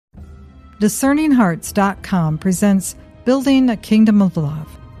DiscerningHearts.com presents Building a Kingdom of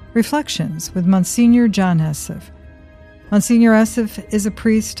Love, Reflections with Msgr John Esseff. Msgr Esseff is a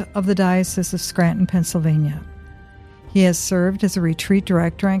priest of the Diocese of Scranton, Pennsylvania. He has served as a retreat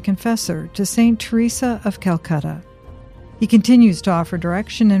director and confessor to St. Teresa of Calcutta. He continues to offer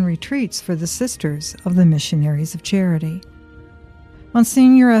direction and retreats for the Sisters of the Missionaries of Charity.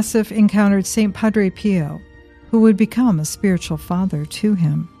 Msgr Esseff encountered St. Padre Pio, who would become a spiritual father to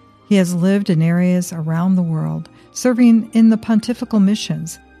him. He has lived in areas around the world, serving in the Pontifical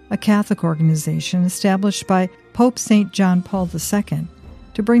Missions, a Catholic organization established by Pope St. John Paul II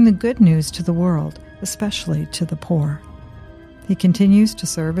to bring the good news to the world, especially to the poor. He continues to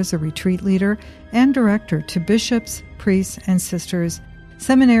serve as a retreat leader and director to bishops, priests and sisters,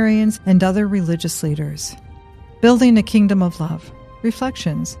 seminarians, and other religious leaders. Building a Kingdom of Love,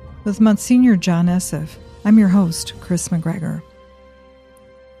 Reflections with Msgr John Esseff. I'm your host, Chris McGregor.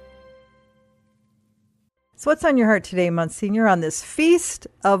 So what's on your heart today, Msgr, on this feast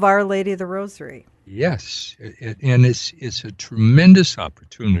of Our Lady of the Rosary? Yes, and it's a tremendous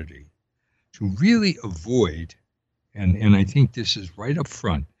opportunity to really avoid, and I think this is right up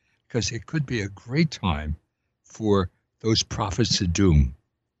front, because it could be a great time for those prophets of doom.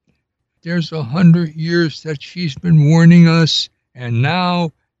 There's 100 years that she's been warning us, and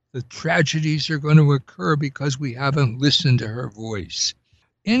now the tragedies are going to occur because we haven't listened to her voice.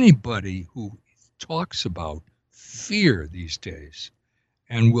 Anybody who talks about fear these days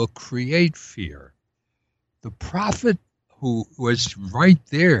and will create fear. The prophet who was right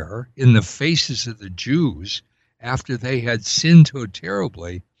there in the faces of the Jews after they had sinned so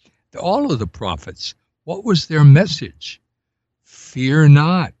terribly, all of the prophets, what was their message? Fear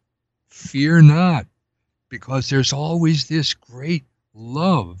not, because there's always this great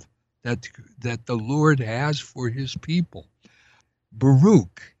love that the Lord has for his people.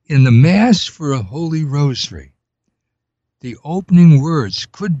 Baruch, in the Mass for a Holy Rosary, the opening words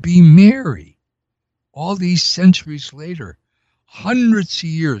could be Mary. All these centuries later, hundreds of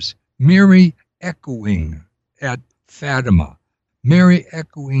years, Mary echoing at Fatima, Mary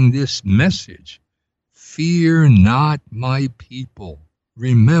echoing this message, fear not my people.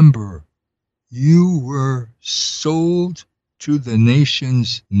 Remember, you were sold to the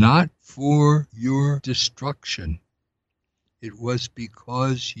nations not for your destruction. It was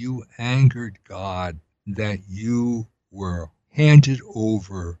because you angered God that you were handed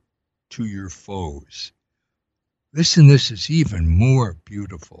over to your foes. Listen, this is even more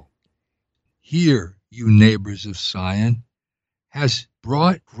beautiful. Hear, you neighbors of Zion, has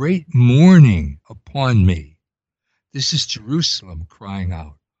brought great mourning upon me. This is Jerusalem crying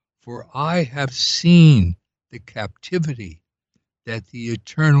out, for I have seen the captivity that the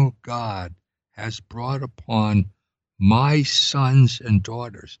eternal God has brought upon my sons and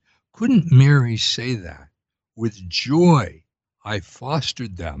daughters. Couldn't Mary say that? With joy I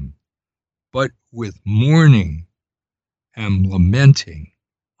fostered them, but with mourning and lamenting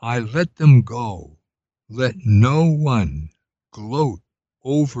I let them go. Let no one gloat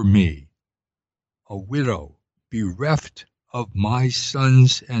over me, a widow bereft of my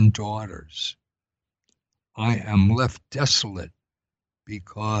sons and daughters. I am left desolate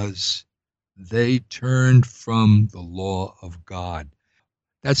because they turned from the law of God.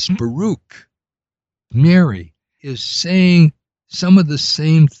 That's Baruch. Mary is saying some of the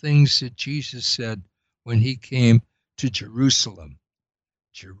same things that Jesus said when he came to Jerusalem.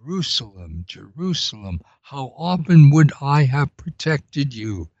 Jerusalem, Jerusalem, how often would I have protected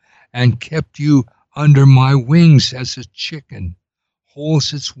you and kept you under my wings as a chicken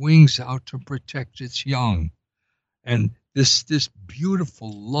holds its wings out to protect its young. And this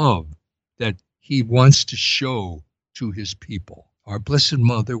beautiful love that he wants to show to his people. Our Blessed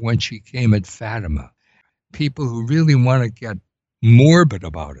Mother, when she came at Fatima, people who really want to get morbid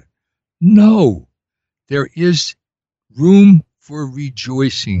about it. No, there is room for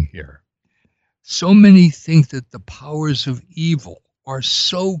rejoicing here. So many think that the powers of evil are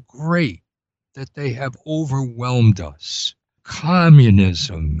so great that they have overwhelmed us.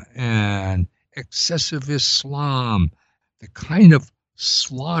 Communism and excessive Islam, the kind of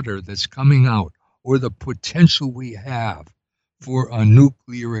slaughter that's coming out, or the potential we have for a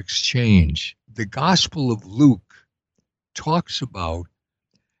nuclear exchange. The Gospel of Luke talks about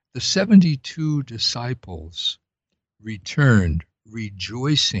the 72 disciples returned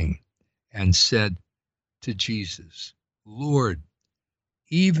rejoicing and said to Jesus, Lord,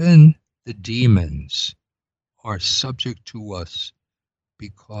 even the demons are subject to us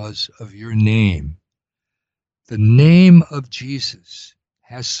because of your name. The name of Jesus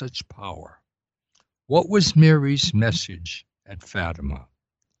has such power. What was Mary's message at Fatima?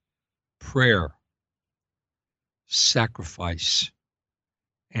 prayer, sacrifice,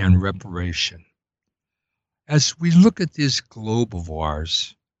 and reparation. As we look at this globe of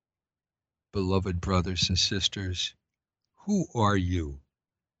ours, beloved brothers and sisters, who are you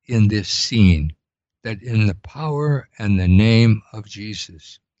in this scene that in the power and the name of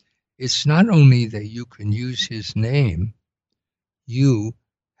Jesus, it's not only that you can use his name, you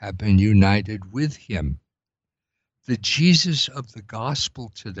have been united with him. The Jesus of the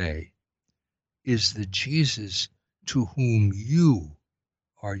gospel today is the Jesus to whom you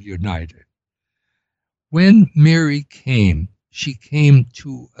are united. When Mary came, she came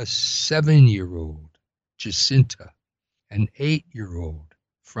to a 7-year-old, Jacinta, an 8-year-old,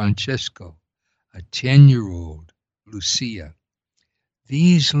 Francesco, a 10-year-old, Lucia.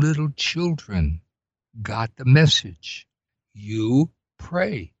 These little children got the message. You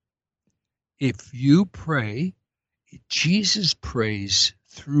pray. If you pray, Jesus prays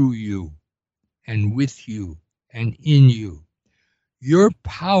through you and with you and in you. Your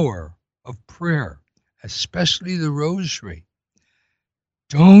power of prayer, especially the Rosary.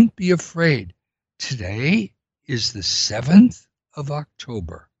 Don't be afraid. Today is the 7th of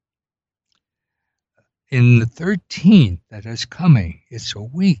October. In the 13th that is coming, it's a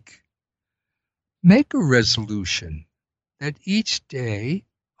week. Make a resolution that each day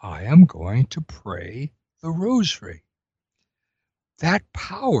I am going to pray the Rosary. That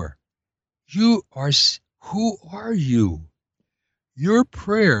power. Who are you? Your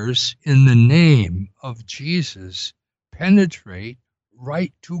prayers in the name of Jesus penetrate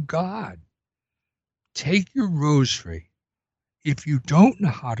right to God. Take your Rosary. If you don't know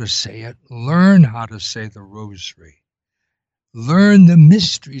how to say it, learn how to say the Rosary. Learn the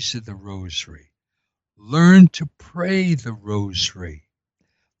mysteries of the Rosary. Learn to pray the Rosary.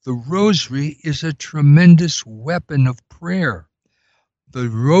 The Rosary is a tremendous weapon of prayer. The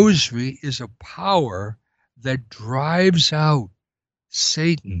Rosary is a power that drives out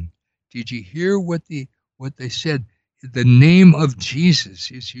Satan. Did you hear what they said? The name of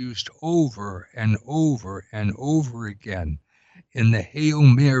Jesus is used over and over and over again in the Hail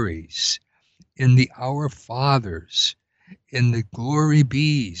Marys, in the Our Fathers, in the Glory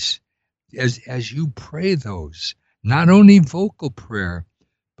Bees. As you pray those, not only vocal prayer,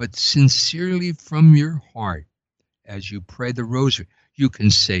 but sincerely from your heart, as you pray the Rosary. You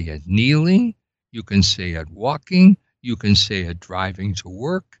can say it kneeling, you can say it walking, you can say it driving to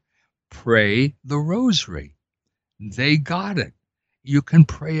work. Pray the Rosary. They got it. You can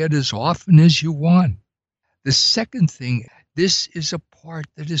pray it as often as you want. The second thing, this is a part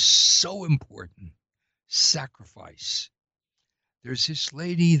that is so important, sacrifice. There's this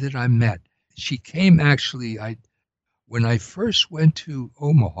lady that I met. She came actually, when I first went to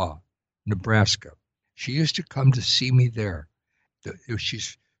Omaha, Nebraska. She used to come to see me there.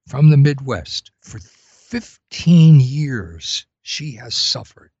 She's from the Midwest. For 15 years, she has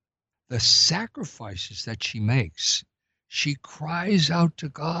suffered. The sacrifices that she makes, she cries out to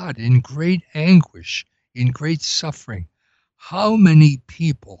God in great anguish, in great suffering. How many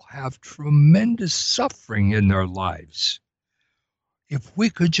people have tremendous suffering in their lives? If we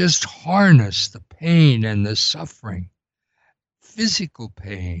could just harness the pain and the suffering, physical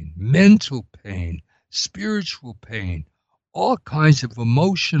pain, mental pain, spiritual pain, all kinds of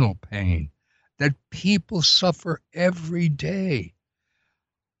emotional pain that people suffer every day.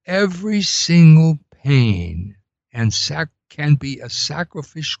 Every single pain and can be a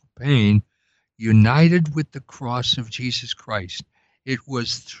sacrificial pain united with the cross of Jesus Christ. It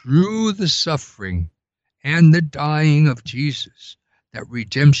was through the suffering and the dying of Jesus that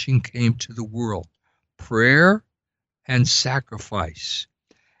redemption came to the world. Prayer and sacrifice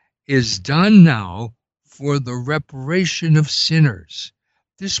is done now for the reparation of sinners.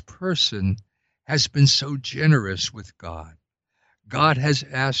 This person has been so generous with God. God has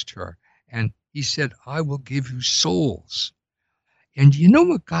asked her, and he said, I will give you souls. And you know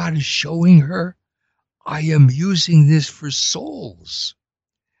what God is showing her? I am using this for souls.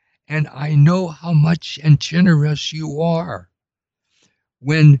 And I know how much and generous you are.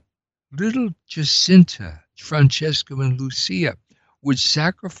 When little Jacinta, Francesco, and Lucia would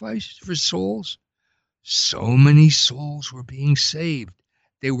sacrifice for souls, so many souls were being saved.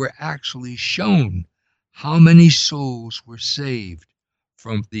 They were actually shown how many souls were saved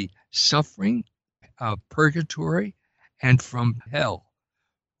from the suffering of purgatory and from hell.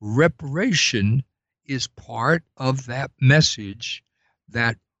 Reparation is part of that message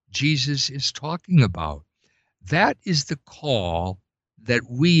that Jesus is talking about. That is the call that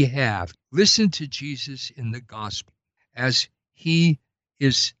we have. Listen to Jesus in the gospel as he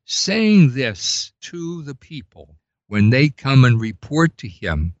is saying this to the people when they come and report to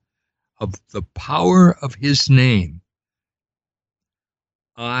him of the power of his name,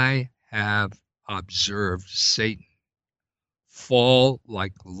 I have observed Satan fall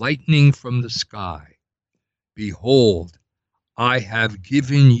like lightning from the sky. Behold, I have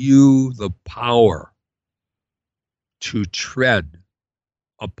given you the power to tread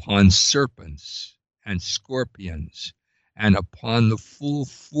upon serpents and scorpions and upon the full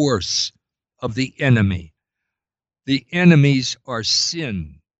force of the enemy. The enemies are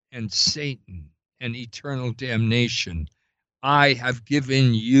sin and Satan and eternal damnation. I have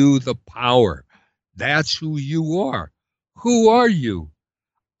given you the power. That's who you are. Who are you?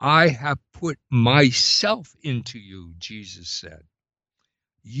 I have put myself into you, Jesus said.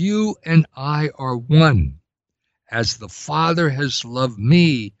 You and I are one. As the Father has loved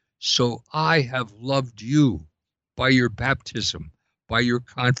me, so I have loved you by your baptism, by your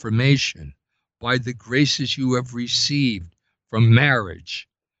confirmation, by the graces you have received from marriage,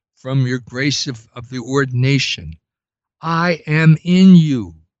 from your grace of the ordination. I am in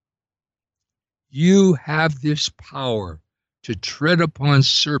you. You have this power to tread upon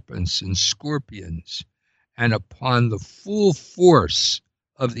serpents and scorpions and upon the full force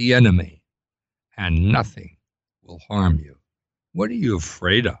of the enemy, and nothing will harm you. What are you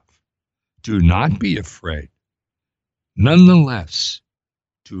afraid of? Do not be afraid. Nonetheless,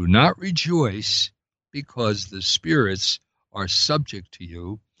 do not rejoice because the spirits are subject to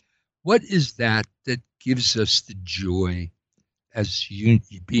you. What is that gives us the joy as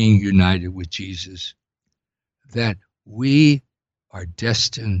being united with Jesus? That we are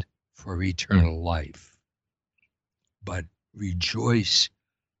destined for eternal life. But rejoice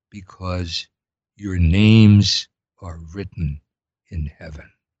because your names are written in heaven.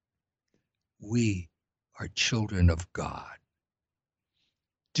 We are children of God.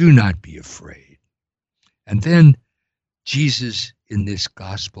 Do not be afraid. And then Jesus, in this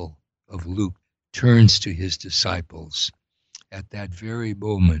Gospel of Luke, turns to his disciples. At that very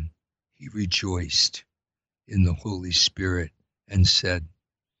moment, he rejoiced in the Holy Spirit and said,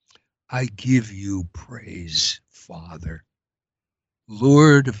 I give you praise, Father,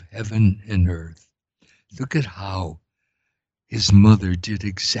 Lord of heaven and earth. Look at how his mother did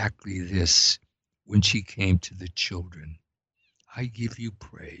exactly this when she came to the children. I give you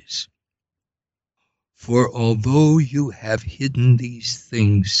praise. For although you have hidden these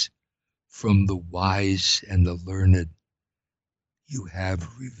things from the wise and the learned, you have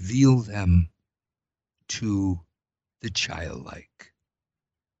revealed them to the childlike.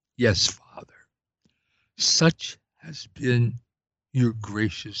 Yes, Father, such has been your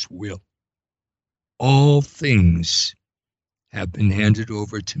gracious will. All things have been handed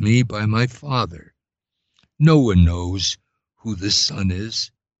over to me by my Father. No one knows who the Son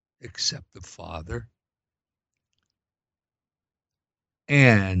is except the Father,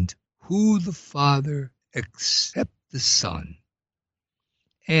 and who the Father except the Son,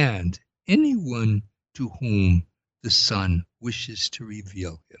 and anyone to whom the Son wishes to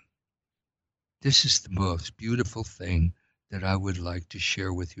reveal him. This is the most beautiful thing that I would like to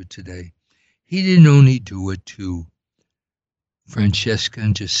share with you today. He didn't only do it to Francesca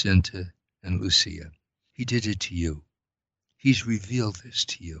and Jacinta and Lucia. He did it to you. He's revealed this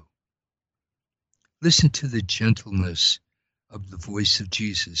to you. Listen to the gentleness of the voice of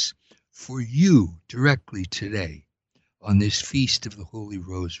Jesus for you directly today on this feast of the Holy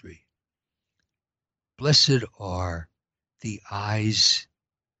Rosary. Blessed are the eyes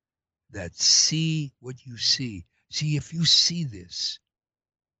that see what you see. See, if you see this,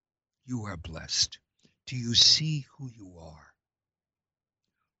 you are blessed. Do you see who you are?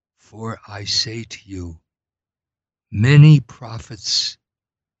 For I say to you, many prophets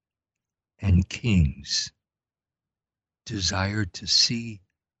and kings desired to see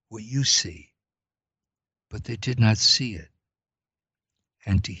what you see, but they did not see it,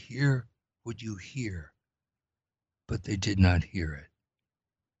 and to hear what you hear, but they did not hear it.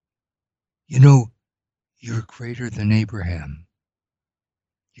 You know, you're greater than Abraham.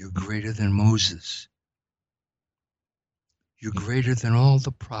 You're greater than Moses. You're greater than all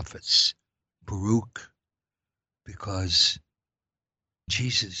the prophets, Baruch, because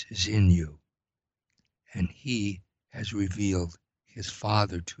Jesus is in you, and he has revealed his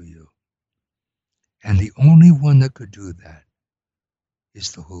Father to you. And the only one that could do that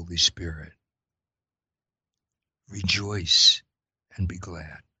is the Holy Spirit. Rejoice and be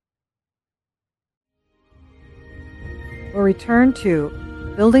glad. We'll return to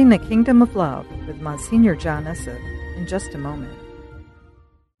Building the Kingdom of Love with Msgr John Esseff in just a moment.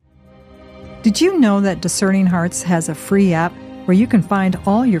 Did you know that Discerning Hearts has a free app where you can find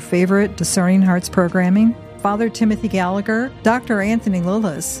all your favorite Discerning Hearts programming? Father Timothy Gallagher, Dr. Anthony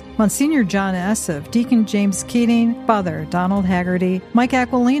Lillis, Monsignor John Esseff, Deacon James Keating, Father Donald Haggerty, Mike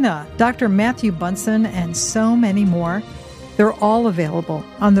Aquilina, Dr. Matthew Bunson, and so many more. They're all available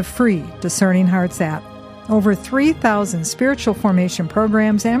on the free Discerning Hearts app. Over 3,000 spiritual formation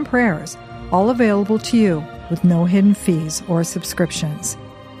programs and prayers, all available to you with no hidden fees or subscriptions.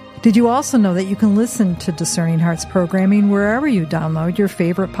 Did you also know that you can listen to Discerning Hearts programming wherever you download your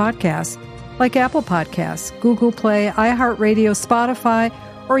favorite podcasts, like Apple Podcasts, Google Play, iHeartRadio, Spotify,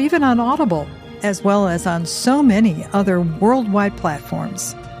 or even on Audible, as well as on so many other worldwide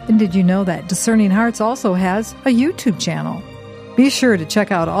platforms. And did you know that Discerning Hearts also has a YouTube channel? Be sure to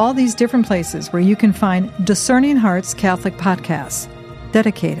check out all these different places where you can find Discerning Hearts Catholic podcasts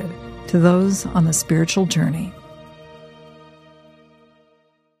dedicated to those on the spiritual journey.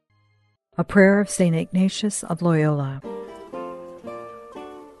 A prayer of St. Ignatius of Loyola.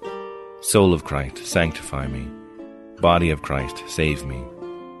 Soul of Christ, sanctify me. Body of Christ, save me.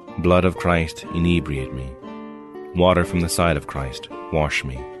 Blood of Christ, inebriate me. Water from the side of Christ, wash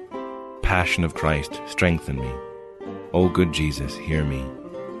me. Passion of Christ, strengthen me. O good Jesus, hear me.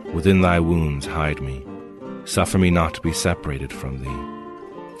 Within thy wounds hide me. Suffer me not to be separated from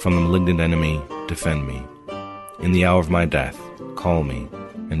thee. From the malignant enemy, defend me. In the hour of my death, call me,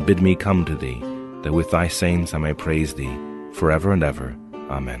 and bid me come to thee, that with thy saints I may praise thee, forever and ever.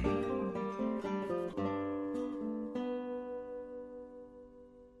 Amen.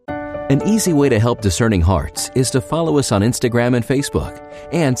 An easy way to help Discerning Hearts is to follow us on Instagram and Facebook,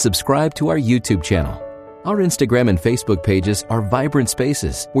 and subscribe to our YouTube channel. Our Instagram and Facebook pages are vibrant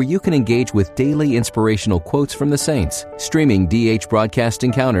spaces where you can engage with daily inspirational quotes from the saints, streaming DH broadcast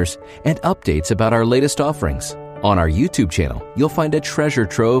encounters, and updates about our latest offerings. On our YouTube channel, you'll find a treasure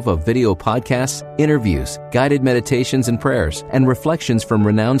trove of video podcasts, interviews, guided meditations and prayers, and reflections from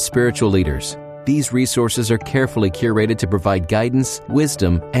renowned spiritual leaders. These resources are carefully curated to provide guidance,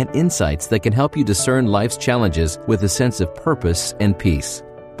 wisdom, and insights that can help you discern life's challenges with a sense of purpose and peace.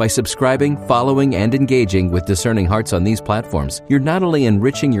 By subscribing, following, and engaging with Discerning Hearts on these platforms, you're not only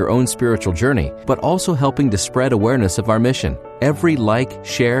enriching your own spiritual journey, but also helping to spread awareness of our mission. Every like,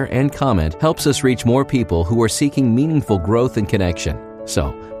 share, and comment helps us reach more people who are seeking meaningful growth and connection.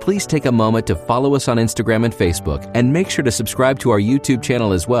 So, please take a moment to follow us on Instagram and Facebook, and make sure to subscribe to our YouTube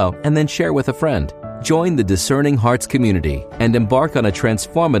channel as well, and then share with a friend. Join the Discerning Hearts community and embark on a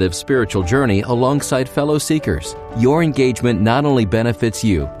transformative spiritual journey alongside fellow seekers. Your engagement not only benefits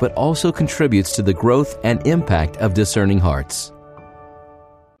you, but also contributes to the growth and impact of Discerning Hearts.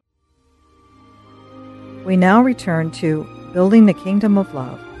 We now return to Building the Kingdom of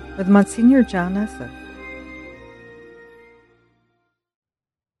Love with Monsignor John Esseff.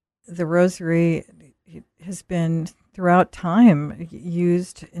 The Rosary has been throughout time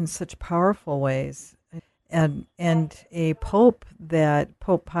used in such powerful ways, and a pope, that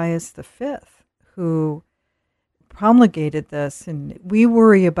Pope Pius V, who promulgated this. And we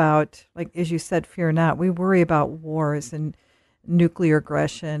worry about, like as you said, fear not. We worry about wars and nuclear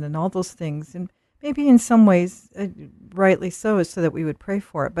aggression and all those things, and maybe in some ways rightly so that we would pray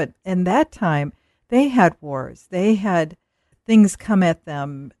for it. But in that time, they had wars. They had things come at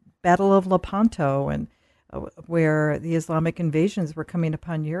them. Battle of Lepanto, and where the Islamic invasions were coming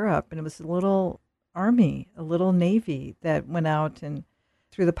upon Europe, and it was a little army, a little navy that went out and,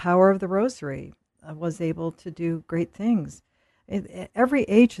 through the power of the Rosary, was able to do great things. Every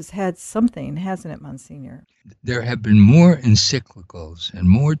age has had something, hasn't it, Monsignor? There have been more encyclicals and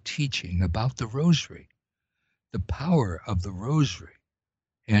more teaching about the Rosary, the power of the Rosary,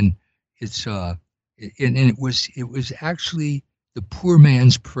 and it was actually the poor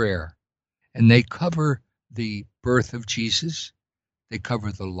man's prayer. And they cover the birth of Jesus. They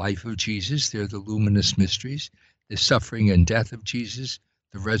cover the life of Jesus. They're the luminous mysteries, the suffering and death of Jesus,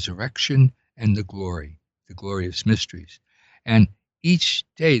 the resurrection, and the glorious mysteries. And each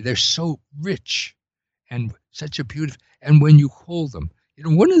day they're so rich and such a beautiful, and when you hold them,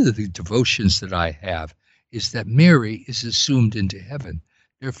 one of the devotions that I have is that Mary is assumed into heaven.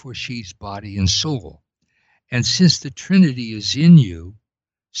 Therefore, she's body and soul. And since the Trinity is in you,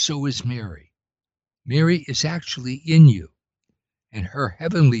 so is Mary. Mary is actually in you, and her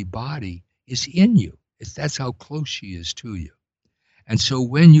heavenly body is in you. That's how close she is to you. And so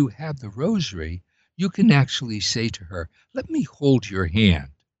when you have the Rosary, you can actually say to her, let me hold your hand.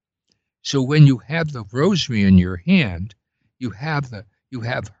 So when you have the Rosary in your hand, you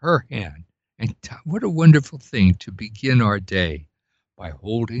have her hand. And what a wonderful thing to begin our day by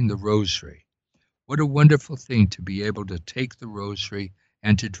holding the Rosary. What a wonderful thing to be able to take the Rosary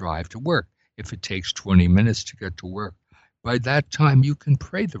and to drive to work. If it takes 20 minutes to get to work, by that time you can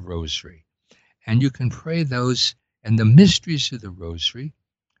pray the Rosary. And you can pray those and the mysteries of the Rosary.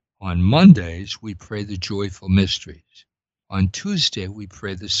 On Mondays, we pray the joyful mysteries. On Tuesday, we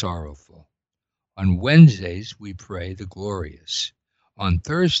pray the sorrowful. On Wednesdays, we pray the glorious. On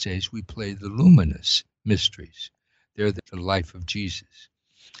Thursdays, we pray the luminous mysteries. They're the life of Jesus.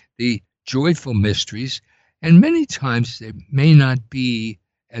 The joyful mysteries, and many times they may not be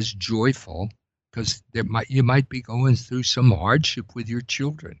as joyful because you might be going through some hardship with your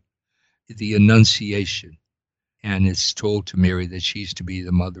children. The Annunciation, and it's told to Mary that she's to be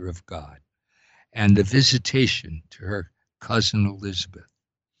the mother of God, and the visitation to her cousin Elizabeth,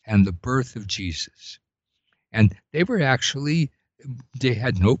 and the birth of Jesus. And they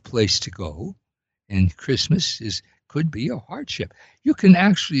had no place to go, and Christmas could be a hardship. You can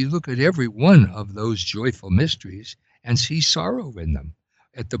actually look at every one of those joyful mysteries and see sorrow in them.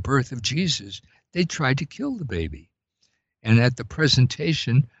 At the birth of Jesus, they tried to kill the baby. And at the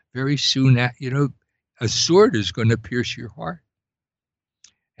presentation, very soon, a sword is going to pierce your heart.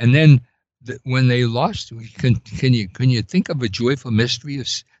 And then when they lost, can you think of a joyful mystery?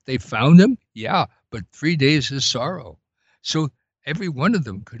 They found him? Yeah, but 3 days of sorrow. So every one of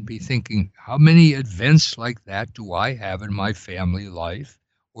them could be thinking, how many events like that do I have in my family life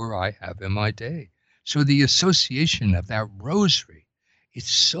or I have in my day? So the association of that rosary,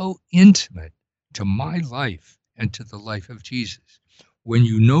 it's so intimate to my life and to the life of Jesus. When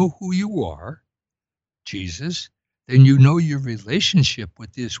you know who you are, Jesus, then you know your relationship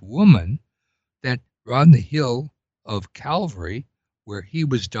with this woman that on the hill of Calvary, where he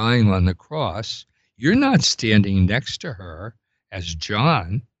was dying on the cross, you're not standing next to her as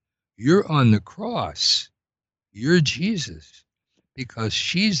John. You're on the cross. You're Jesus, because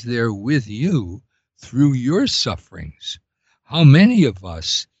she's there with you through your sufferings. How many of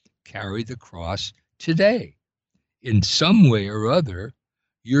us carry the cross today? In some way or other,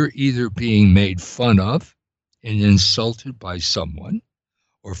 you're either being made fun of and insulted by someone,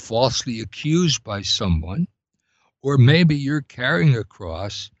 or falsely accused by someone, or maybe you're carrying a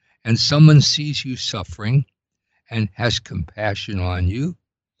cross and someone sees you suffering and has compassion on you,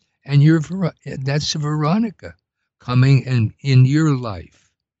 and that's Veronica coming in your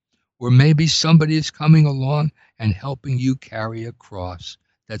life. Or maybe somebody is coming along and helping you carry a cross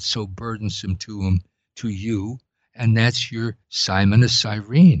that's so burdensome to you, and that's your Simon of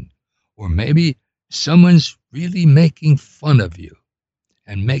Cyrene. Or maybe someone's really making fun of you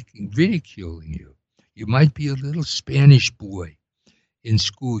and ridiculing you. You might be a little Spanish boy in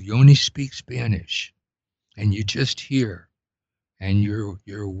school. You only speak Spanish, and you just hear, and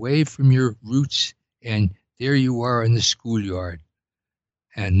you're away from your roots, and there you are in the schoolyard,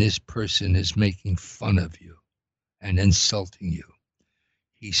 and this person is making fun of you and insulting you.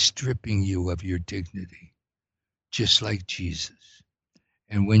 He's stripping you of your dignity, just like Jesus.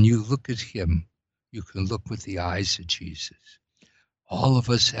 And when you look at him, you can look with the eyes of Jesus. All of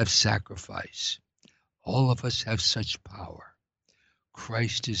us have sacrifice. All of us have such power.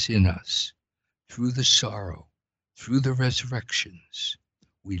 Christ is in us through the sorrow, through the resurrections.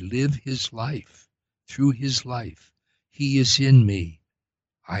 We live his life. Through his life, he is in me.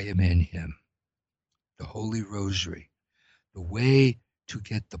 I am in him. The Holy Rosary, the way to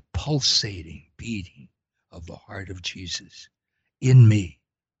get the pulsating beating of the heart of Jesus in me.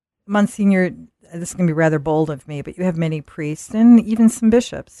 Monsignor, this is going to be rather bold of me, but you have many priests and even some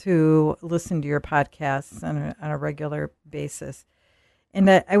bishops who listen to your podcasts on a regular basis. And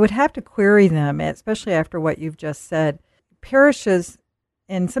I would have to query them, especially after what you've just said. Parishes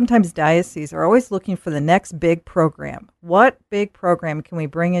and sometimes dioceses are always looking for the next big program. What big program can we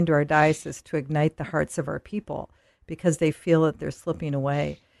bring into our diocese to ignite the hearts of our people, because they feel that they're slipping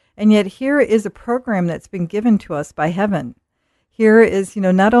away? And yet here is a program that's been given to us by heaven. Here is,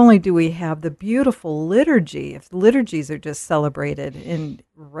 not only do we have the beautiful liturgy, if liturgies are just celebrated and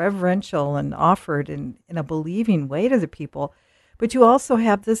reverential and offered in a believing way to the people, but you also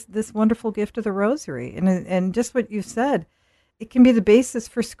have this wonderful gift of the Rosary. And just what you said, it can be the basis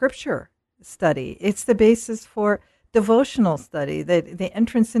for scripture study. It's the basis for devotional study, the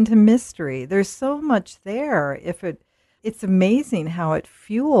entrance into mystery. There's so much there. It's amazing how it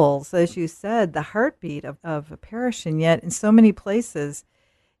fuels, as you said, the heartbeat of a parish, and yet in so many places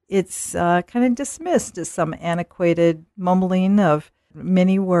it's kind of dismissed as some antiquated mumbling of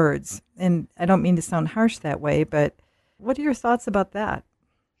many words. And I don't mean to sound harsh that way, but what are your thoughts about that?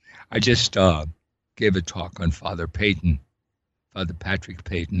 I just gave a talk on Father Patrick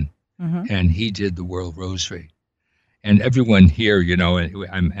Peyton, and he did the World Rosary. And everyone here,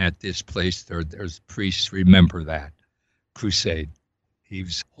 I'm at this place, there's priests, remember that crusade. He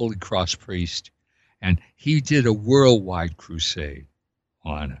was Holy Cross priest, and he did a worldwide crusade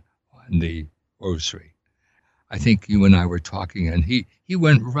on the rosary. I think you and I were talking, and he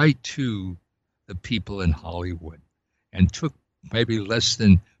went right to the people in Hollywood and took maybe less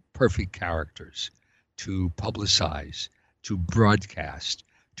than perfect characters to publicize, to broadcast,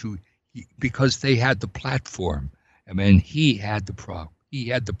 because they had the platform. I mean, he had the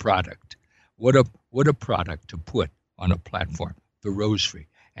product. What a product to put on a platform, the rosary.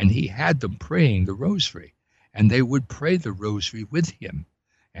 And he had them praying the rosary, and they would pray the rosary with him.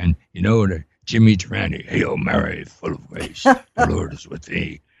 And, the Jimmy Durante, Hail Mary, full of grace, the Lord is with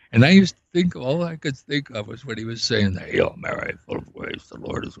thee. And I used to think, all I could think of was what he was saying, the Hail Mary, full of grace, the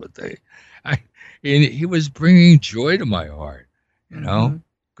Lord is with thee. And he was bringing joy to my heart, Mm-hmm.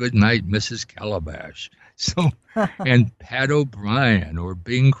 Good night, Mrs. Calabash. So, and Pat O'Brien or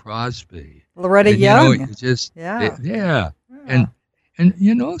Bing Crosby. Loretta and, Young. Yeah. And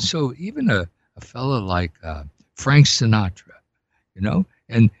so even a fellow like Frank Sinatra,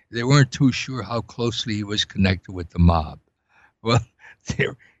 and they weren't too sure how closely he was connected with the mob. Well,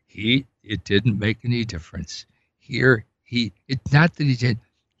 it didn't make any difference. It's not that he did.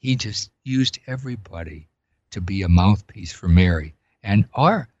 He just used everybody to be a mouthpiece for Mary. And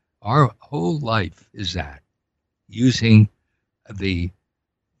our whole life is that, using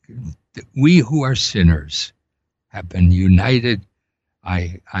we who are sinners have been united.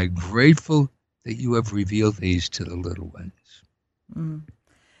 I'm grateful that you have revealed these to the little ones. Mm.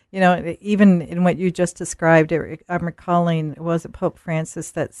 Even in what you just described, I'm recalling, was it Pope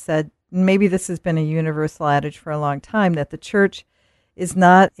Francis that said, maybe this has been a universal adage for a long time, that the church is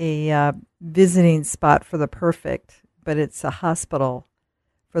not a visiting spot for the perfect, but it's a hospital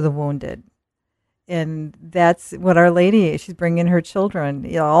for the wounded. And that's what Our Lady is. She's bringing her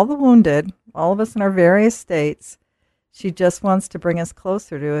children, all the wounded, all of us in our various states. She just wants to bring us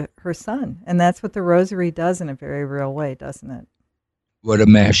closer to her Son. And that's what the Rosary does in a very real way, doesn't it? What a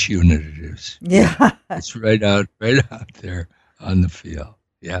mass unit it is. Yeah. It's right out there on the field.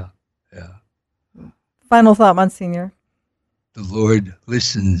 Yeah. Final thought, Monsignor. The Lord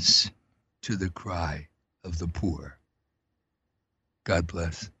listens to the cry of the poor. God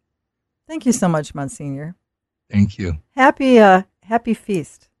bless. Thank you so much, Monsignor. Thank you. Happy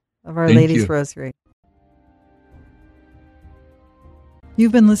feast of Our Lady's you. Rosary.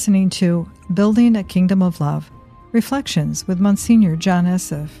 You've been listening to Building a Kingdom of Love, Reflections with Monsignor John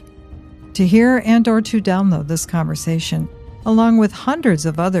Esseff. To hear and or to download this conversation, along with hundreds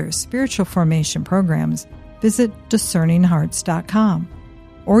of other spiritual formation programs, visit discerninghearts.com,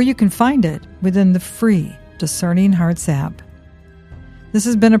 or you can find it within the free Discerning Hearts app. This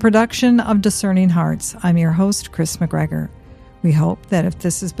has been a production of Discerning Hearts. I'm your host, Chris McGregor. We hope that if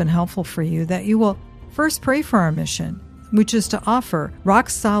this has been helpful for you, that you will first pray for our mission, which is to offer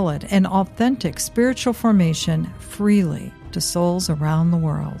rock-solid and authentic spiritual formation freely to souls around the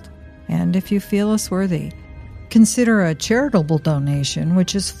world. And if you feel us worthy, consider a charitable donation,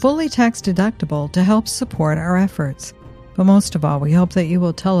 which is fully tax-deductible to help support our efforts. But most of all, we hope that you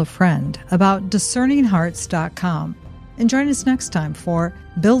will tell a friend about discerninghearts.com and join us next time for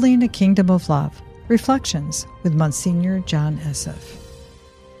Building a Kingdom of Love, Reflections with Monsignor John Esseff.